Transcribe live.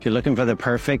If you're looking for the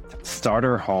perfect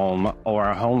starter home or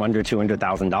a home under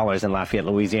 $200,000 in Lafayette,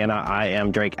 Louisiana, I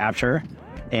am Drake Apsher,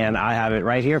 and I have it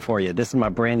right here for you. This is my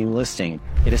brand new listing.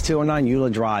 It is 209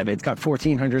 Eula Drive. It's got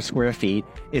 1,400 square feet.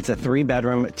 It's a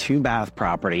 3-bedroom, 2-bath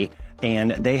property,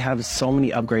 and they have so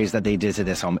many upgrades that they did to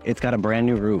this home. It's got a brand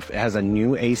new roof. It has a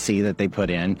new AC that they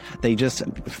put in. They just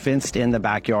fenced in the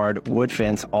backyard, wood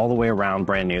fence all the way around,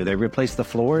 brand new. They replaced the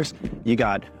floors. You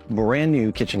got brand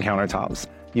new kitchen countertops.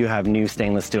 You have new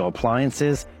stainless steel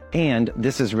appliances, and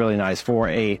this is really nice for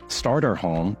a starter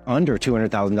home under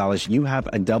 $200,000. You have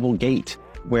a double gate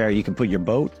where you can put your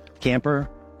boat, camper,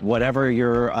 whatever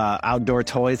your outdoor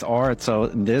toys are. So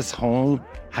this home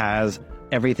has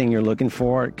everything you're looking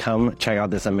for. Come check out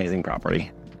this amazing property.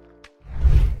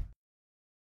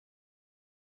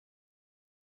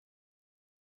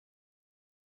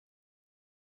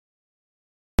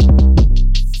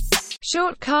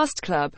 Short Cast Club.